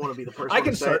 I didn't want to be the first I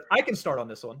can start on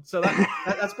this one. So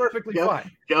that's perfectly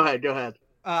fine. Go ahead.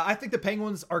 I think the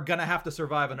Penguins are going to have to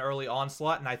survive an early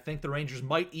onslaught, and I think the Rangers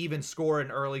might even score an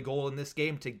early goal in this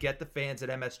game to get the fans at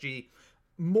MSG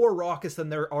more raucous than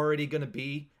they're already going to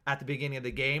be at the beginning of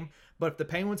the game. But if the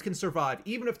Penguins can survive,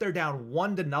 even if they're down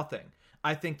 1-0,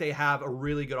 I think they have a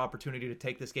really good opportunity to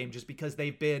take this game just because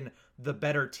they've been the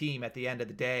better team at the end of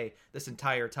the day this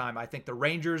entire time. I think the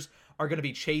Rangers are going to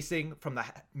be chasing from the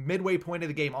midway point of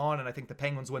the game on, and I think the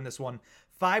Penguins win this one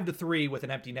 5-3 with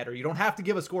an empty netter. You don't have to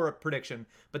give a score prediction,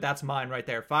 but that's mine right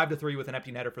there. 5-3 with an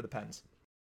empty netter for the Pens.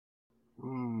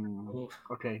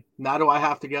 Okay. Now do I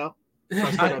have to go?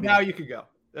 Now you can go.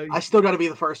 I still got to be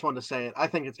the first one to say it. I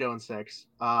think it's going 6.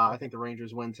 I think the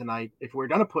Rangers win tonight. If we're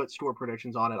going to put score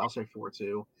predictions on it, I'll say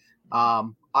 4-2.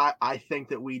 I think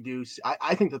that we do.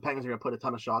 I think the Penguins are going to put a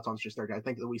ton of shots on Shesterkin. I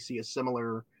think that we see a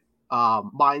similar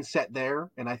mindset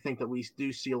there, and I think that we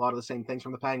do see a lot of the same things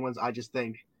from the Penguins. I just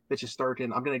think that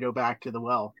Shesterkin, I'm going to go back to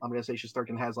I'm going to say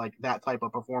Shesterkin has like that type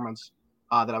of performance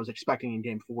that I was expecting in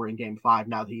Game 4 and Game 5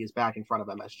 now that he is back in front of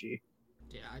MSG.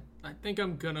 Yeah, I think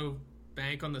I'm going to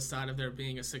bank on the side of there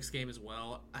being a 6 game as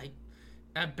well.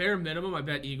 At bare minimum, I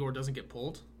bet Igor doesn't get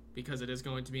pulled because it is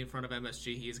going to be in front of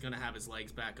MSG. He is going to have his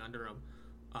legs back under him.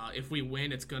 If we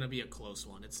win, it's going to be a close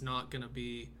one. It's not going to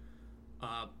be...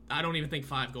 I don't even think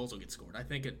 5 goals will get scored. I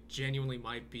think it genuinely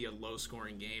might be a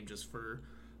low-scoring game just for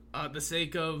the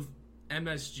sake of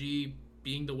MSG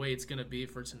being the way it's going to be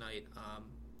for tonight.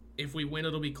 If we win,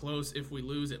 it'll be close. If we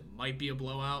lose, it might be a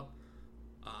blowout.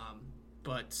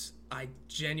 But I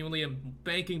genuinely am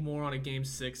banking more on a Game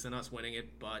 6 than us winning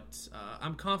it. But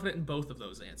I'm confident in both of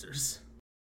those answers.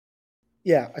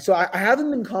 Yeah, so I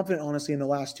haven't been confident, honestly, in the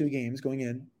last 2 games going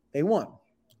in. They won.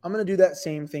 I'm going to do that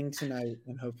same thing tonight,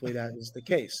 and hopefully that is the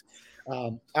case.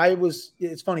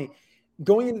 It's funny.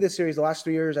 Going into this series, the last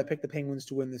 3 years, I picked the Penguins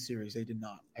to win this series. They did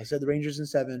not. I said the Rangers in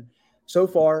 7. So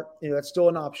far, that's still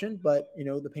an option, but,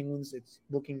 the Penguins, it's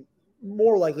looking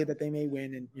more likely that they may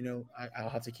win, and, I'll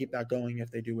have to keep that going if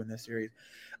they do win this series.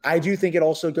 I do think it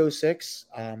also goes 6.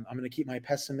 I'm going to keep my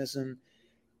pessimism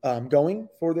going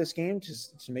for this game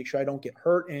to make sure I don't get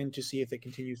hurt and to see if it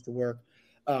continues to work.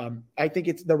 I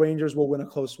think the Rangers will win a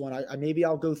close one. Maybe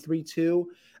I'll go 3-2.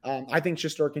 I think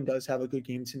Shesterkin does have a good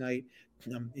game tonight.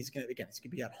 He's going to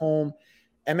be at home.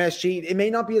 MSG, it may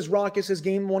not be as raucous as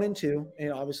game 1 and 2.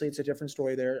 And obviously it's a different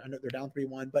story there. I know they're down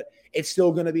 3-1, but it's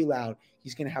still going to be loud.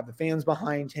 He's going to have the fans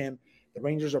behind him. The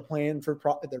Rangers are playing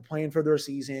for their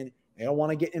season. They don't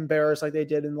want to get embarrassed like they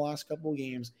did in the last couple of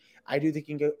games. I do think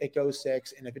it goes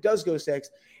 6. And if it does go 6,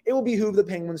 it will behoove the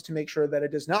Penguins to make sure that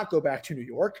it does not go back to New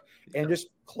York and just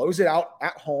close it out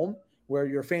at home where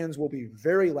your fans will be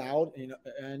very loud.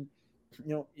 And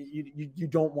you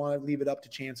don't want to leave it up to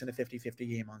chance in a 50-50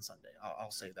 game on Sunday.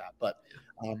 I'll say that. But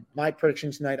my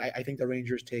prediction tonight, I think the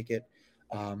Rangers take it.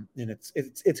 And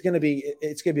it's going to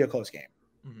be a close game.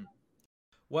 Mm-hmm.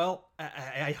 Well,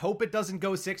 I hope it doesn't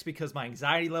go 6 because my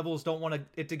anxiety levels don't want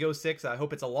it to go 6. I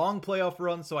hope it's a long playoff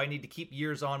run, so I need to keep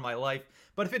years on my life.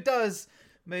 But if it does,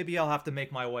 maybe I'll have to make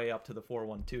my way up to the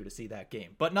 4-1-2 to see that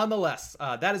game. But nonetheless,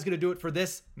 that is going to do it for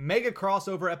this mega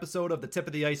crossover episode of the Tip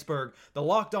of the Iceberg, the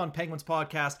Locked On Penguins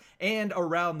podcast, and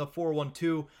around the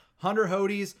 4-1-2. Hunter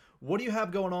Hodes, what do you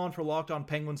have going on for Locked On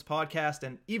Penguins podcast?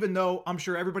 And even though I'm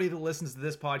sure everybody that listens to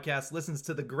this podcast listens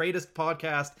to the greatest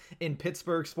podcast in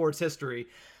Pittsburgh sports history,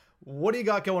 what do you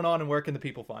got going on and where can the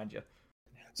people find you?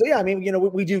 So, yeah,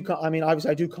 we do. Obviously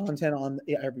I do content on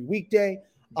every weekday.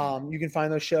 You can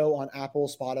find the show on Apple,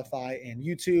 Spotify, and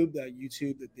YouTube.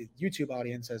 The YouTube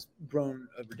audience has grown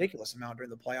a ridiculous amount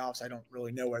during the playoffs. I don't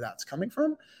really know where that's coming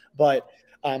from, but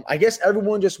I guess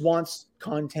everyone just wants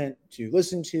content to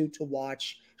listen to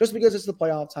watch, just because it's the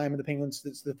playoff time and the Penguins,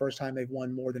 it's the first time they've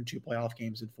won more than 2 playoff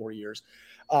games in 4 years.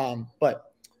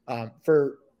 But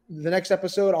for the next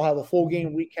episode, I'll have a full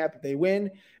game recap. If they win,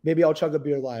 maybe I'll chug a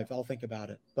beer live. I'll think about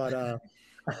it. But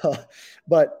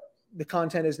but the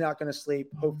content is not going to sleep.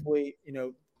 Hopefully,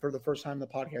 for the first time in the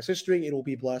podcast history, it will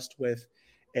be blessed with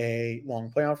a long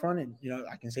playoff run. And,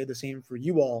 I can say the same for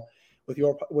you all with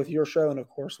your show, and of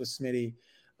course with Smitty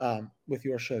with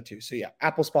your show too. So yeah,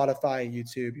 Apple, Spotify,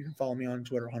 YouTube. You can follow me on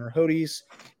Twitter, Hunter Hodes,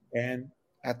 and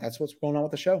that's what's going on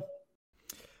with the show.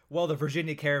 Well, the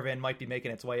Virginia Caravan might be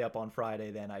making its way up on Friday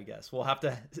then, I guess. We'll have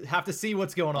to see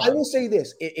what's going on. I will say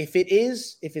this. If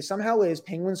it somehow is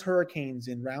Penguins Hurricanes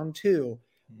in round 2,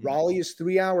 Raleigh is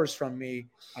 3 hours from me.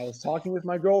 I was talking with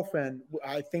my girlfriend.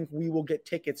 I think we will get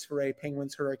tickets for a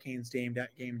Penguins Hurricanes game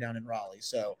down in Raleigh.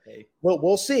 So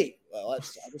we'll see. Well, I'll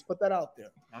just put that out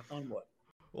there. Knock on wood.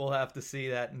 We'll have to see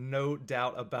that, no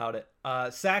doubt about it.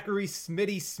 Zachary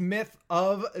Smitty Smith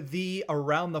of the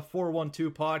Around the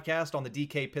 412 podcast on the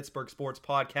DK Pittsburgh Sports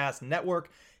Podcast Network.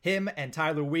 Him and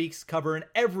Tyler Weeks covering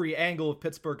every angle of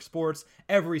Pittsburgh sports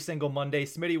every single Monday.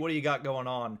 Smitty, what do you got going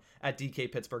on at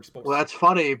DK Pittsburgh Sports? Well, that's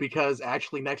funny because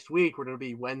actually next week we're going to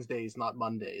be Wednesdays, not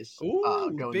Mondays. Ooh,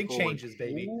 big forward. Changes,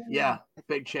 baby. Yeah,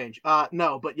 big change. Around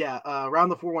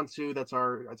the 412, that's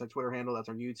our Twitter handle, that's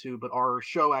our YouTube, but our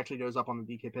show actually goes up on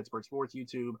the DK Pittsburgh Sports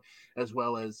YouTube as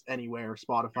well as anywhere,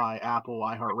 Spotify, Apple,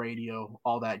 iHeartRadio,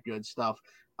 all that good stuff.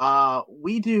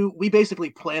 We basically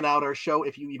plan out our show,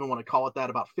 if you even want to call it that,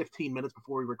 about 15 minutes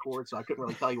before we record. So I couldn't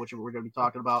really tell you what we're going to be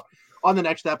talking about on the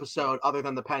next episode, other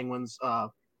than the Penguins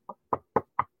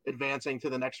advancing to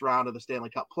the next round of the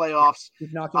Stanley Cup playoffs.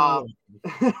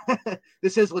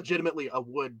 This is legitimately a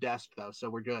wood desk though, so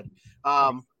we're good.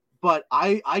 But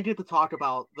I get to talk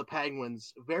about the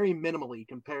Penguins very minimally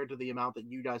compared to the amount that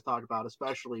you guys talk about,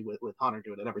 especially with Hunter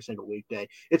doing it every single weekday.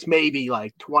 It's maybe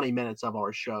like 20 minutes of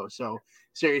our show. So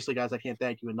seriously, guys, I can't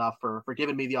thank you enough for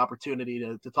giving me the opportunity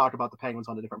to talk about the Penguins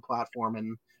on a different platform,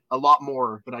 and a lot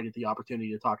more than I get the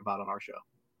opportunity to talk about on our show.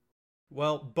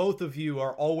 Well, both of you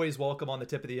are always welcome on the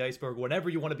Tip of the Iceberg whenever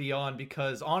you want to be on,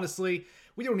 because honestly,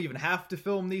 we don't even have to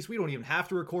film these. We don't even have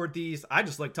to record these. I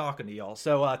just like talking to y'all.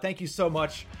 So thank you so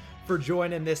much for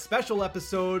joining this special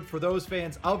episode for those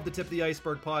fans of the Tip of the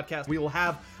Iceberg podcast. We will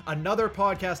have another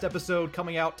podcast episode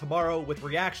coming out tomorrow with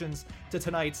reactions to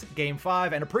tonight's Game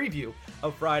 5 and a preview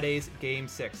of Friday's Game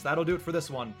 6. That'll do it for this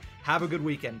one. Have a good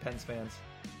weekend, Pens fans.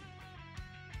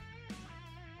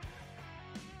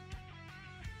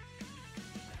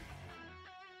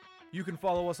 You can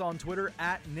follow us on Twitter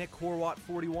at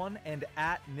NickHorwat41 and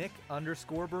at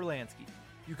Nick_Berlansky.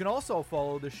 You can also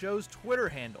follow the show's Twitter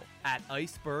handle at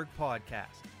Iceberg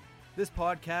Podcast. This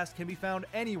podcast can be found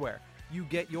anywhere you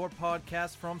get your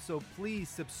podcasts from, so please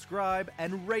subscribe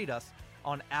and rate us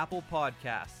on Apple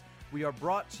Podcasts. We are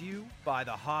brought to you by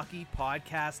the Hockey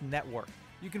Podcast Network.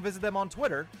 You can visit them on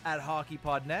Twitter at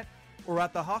HockeyPodNet or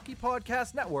at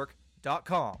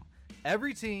thehockeypodcastnetwork.com.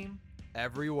 Every team,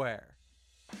 everywhere.